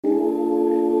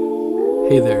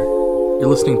Hey there, you're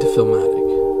listening to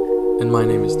Filmatic, and my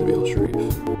name is Nabil Sharif.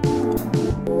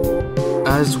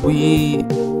 As we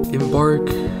embark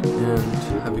and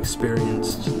have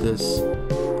experienced this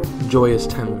joyous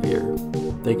time of year,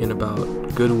 thinking about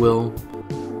goodwill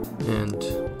and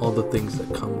all the things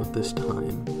that come with this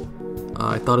time,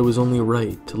 I thought it was only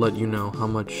right to let you know how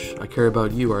much I care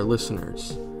about you, our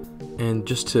listeners, and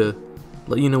just to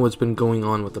let you know what's been going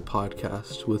on with the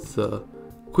podcast, with a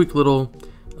quick little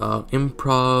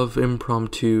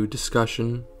impromptu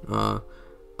discussion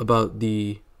about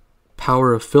the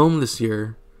power of film this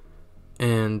year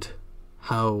and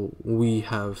how we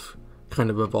have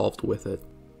kind of evolved with it.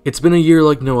 It's been a year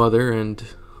like no other, and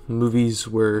movies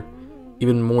were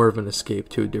even more of an escape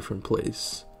to a different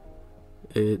place.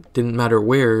 It didn't matter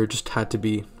where, it just had to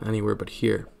be anywhere but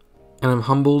here. And I'm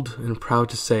humbled and proud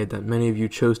to say that many of you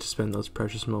chose to spend those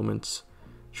precious moments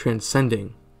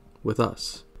transcending with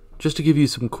us. Just to give you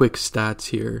some quick stats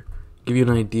here, give you an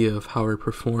idea of how we're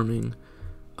performing,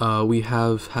 we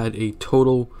have had a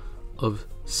total of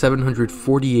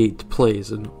 748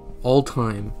 plays in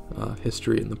all-time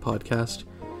history in the podcast.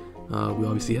 We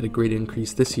obviously had a great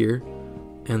increase this year,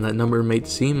 and that number might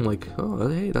seem like, oh,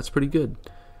 hey, that's pretty good.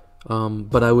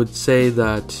 But I would say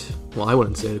that, well, I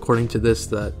wouldn't say it, according to this,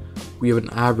 that we have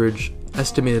an average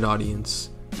estimated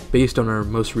audience based on our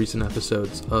most recent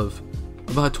episodes of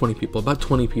about 20 people. About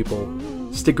 20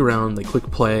 people stick around, they click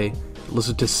play,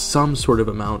 listen to some sort of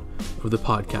amount of the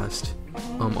podcast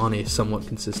on a somewhat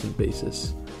consistent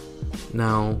basis.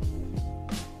 Now,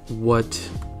 what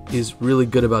is really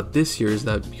good about this year is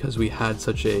that because we had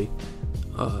such a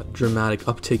dramatic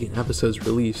uptick in episodes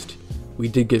released, we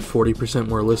did get 40%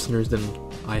 more listeners than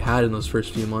I had in those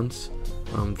first few months.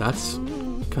 That's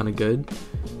kind of good.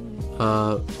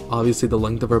 Obviously, the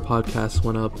length of our podcast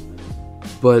went up.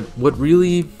 But what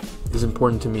really is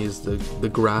important to me is the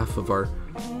graph of our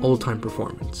all-time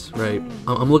performance, right?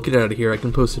 I'm looking at it here. I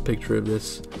can post a picture of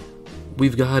this.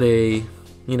 We've got I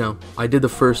did the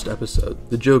first episode,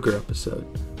 the Joker episode,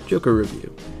 Joker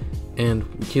review.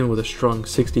 And we came in with a strong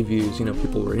 60 views.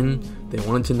 People were in, they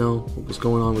wanted to know what was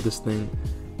going on with this thing.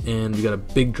 And we got a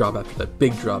big drop after that.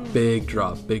 Big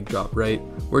drop, right?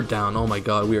 We're down. Oh my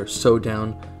god, we are so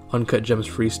down. Uncut Gems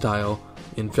Freestyle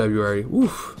in February.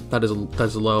 Oof, that's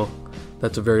low.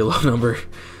 That's a very low number.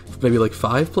 Maybe like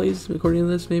 5 plays according to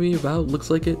this, maybe about, looks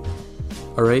like it.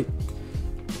 Alright.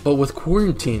 But with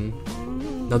quarantine,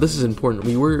 now this is important.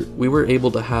 We were able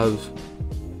to have,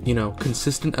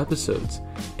 consistent episodes.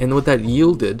 And what that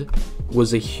yielded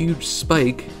was a huge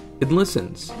spike in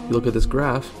listens. You look at this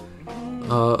graph,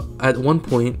 at one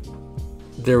point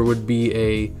there would be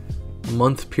a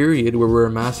month period where we're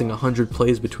amassing 100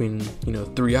 plays between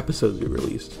 3 episodes we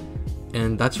released,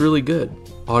 and that's really good.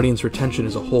 Audience retention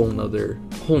is a whole nother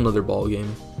ball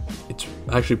game. It's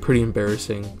actually pretty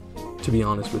embarrassing, to be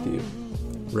honest with you,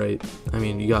 right? I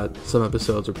mean, you got some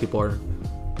episodes where people are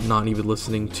not even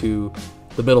listening to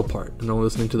the middle part and only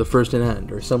listening to the first and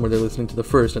end, or somewhere they're listening to the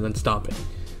first and then stopping.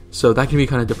 So that can be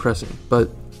kind of depressing.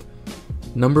 But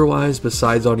number-wise,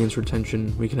 besides audience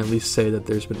retention, we can at least say that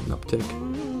there's been an uptick.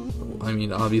 I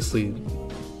mean, obviously,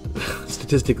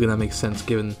 statistically that makes sense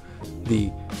given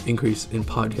the increase in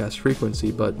podcast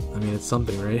frequency, but I mean, it's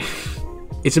something, right?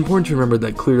 It's important to remember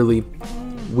that clearly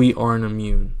we aren't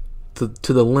immune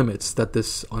to the limits that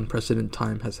this unprecedented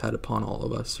time has had upon all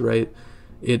of us, right?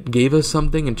 It gave us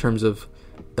something in terms of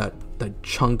that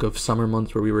chunk of summer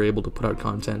months where we were able to put out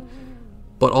content,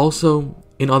 but also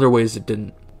in other ways it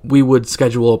didn't. We would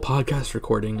schedule a podcast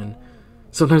recording, and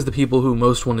sometimes the people who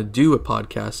most want to do a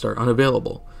podcast are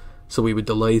unavailable, so we would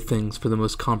delay things for the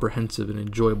most comprehensive and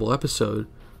enjoyable episode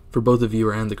for both the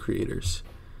viewer and the creators.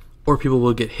 Or people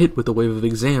will get hit with a wave of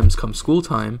exams come school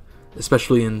time,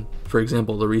 especially in, for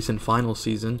example, the recent final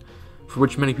season, for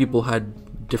which many people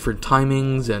had different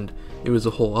timings and it was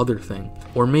a whole other thing.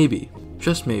 Or maybe,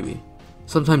 just maybe,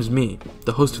 sometimes me,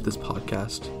 the host of this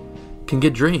podcast, can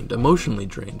get drained, emotionally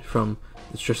drained, from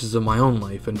the stresses of my own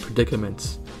life and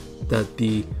predicaments, that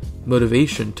the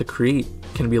motivation to create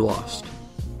can be lost,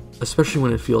 especially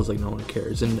when it feels like no one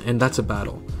cares, and that's a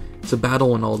battle. It's a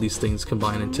battle when all these things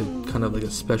combine into kind of like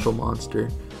a special monster,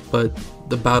 but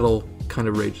the battle kind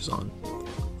of rages on.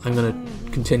 I'm going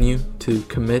to continue to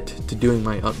commit to doing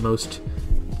my utmost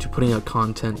to putting out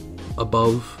content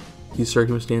above these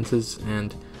circumstances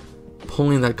and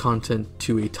pulling that content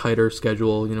to a tighter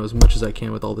schedule, as much as I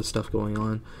can with all this stuff going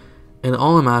on. And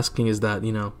all I'm asking is that,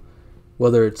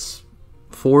 whether it's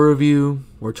 4 of you,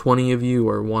 or 20 of you,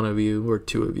 or 1 of you, or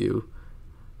 2 of you,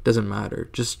 doesn't matter.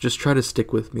 Just try to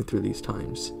stick with me through these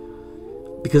times.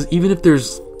 Because even if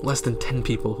there's less than 10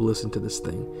 people who listen to this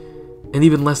thing, and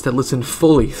even less that listen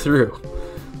fully through.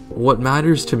 What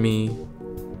matters to me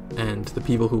and the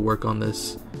people who work on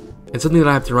this, and something that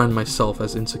I have to remind myself,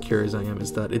 as insecure as I am,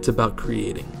 is that it's about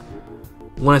creating.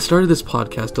 When I started this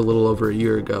podcast a little over a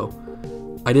year ago,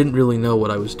 I didn't really know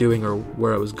what I was doing or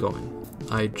where I was going.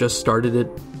 I just started it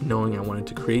knowing I wanted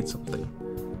to create something.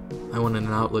 I wanted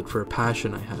an outlet for a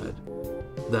passion I had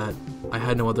that I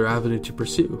had no other avenue to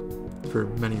pursue for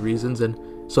many reasons, and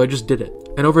so I just did it.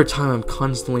 And over time, I'm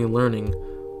constantly learning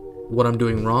what I'm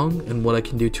doing wrong and what I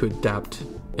can do to adapt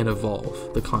and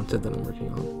evolve the content that I'm working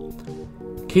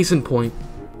on. Case in point,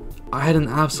 I had an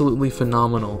absolutely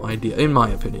phenomenal idea, in my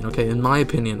opinion, okay? In my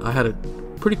opinion, I had a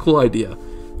pretty cool idea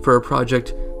for a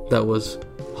project that was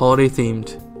holiday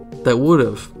themed, that would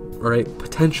have, right,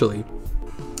 potentially,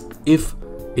 if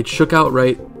it shook out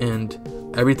right and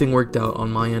everything worked out on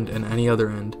my end and any other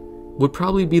end, would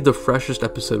probably be the freshest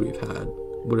episode we've had.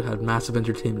 Would have had massive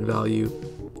entertainment value,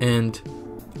 and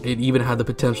it even had the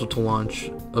potential to launch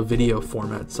a video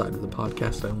format side of the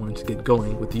podcast that I wanted to get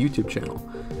going with the YouTube channel.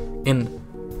 And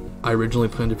I originally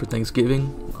planned it for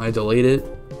Thanksgiving. I delayed it,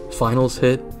 finals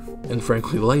hit, and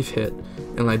frankly life hit,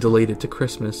 and I delayed it to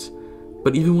Christmas.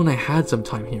 But even when I had some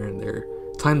time here and there,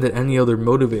 time that any other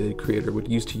motivated creator would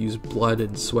use blood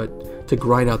and sweat to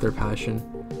grind out their passion,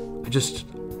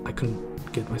 I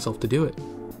couldn't get myself to do it,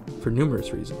 for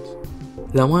numerous reasons.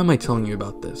 Now, why am I telling you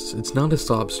about this? It's not a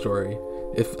sob story.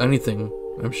 If anything,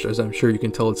 as I'm sure you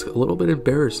can tell, it's a little bit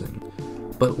embarrassing.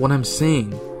 But what I'm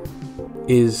saying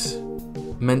is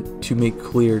meant to make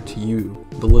clear to you,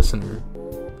 the listener,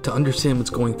 to understand what's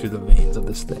going through the veins of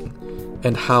this thing,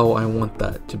 and how I want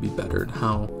that to be better, and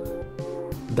how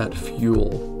that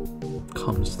fuel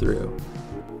comes through.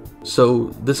 So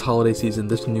this holiday season,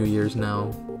 this New Year's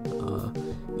now,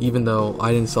 even though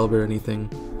I didn't celebrate anything,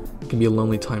 it can be a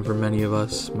lonely time for many of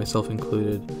us, myself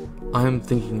included. I'm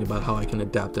thinking about how I can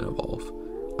adapt and evolve.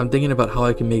 I'm thinking about how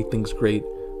I can make things great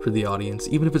for the audience,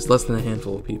 even if it's less than a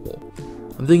handful of people.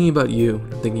 I'm thinking about you,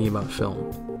 I'm thinking about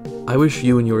film. I wish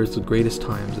you and yours the greatest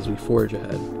times as we forge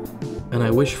ahead, and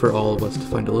I wish for all of us to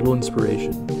find a little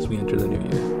inspiration as we enter the new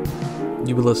year.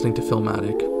 You've been listening to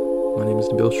Filmatic. My name is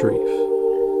Nabil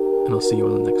Sharif, and I'll see you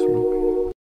on the next one.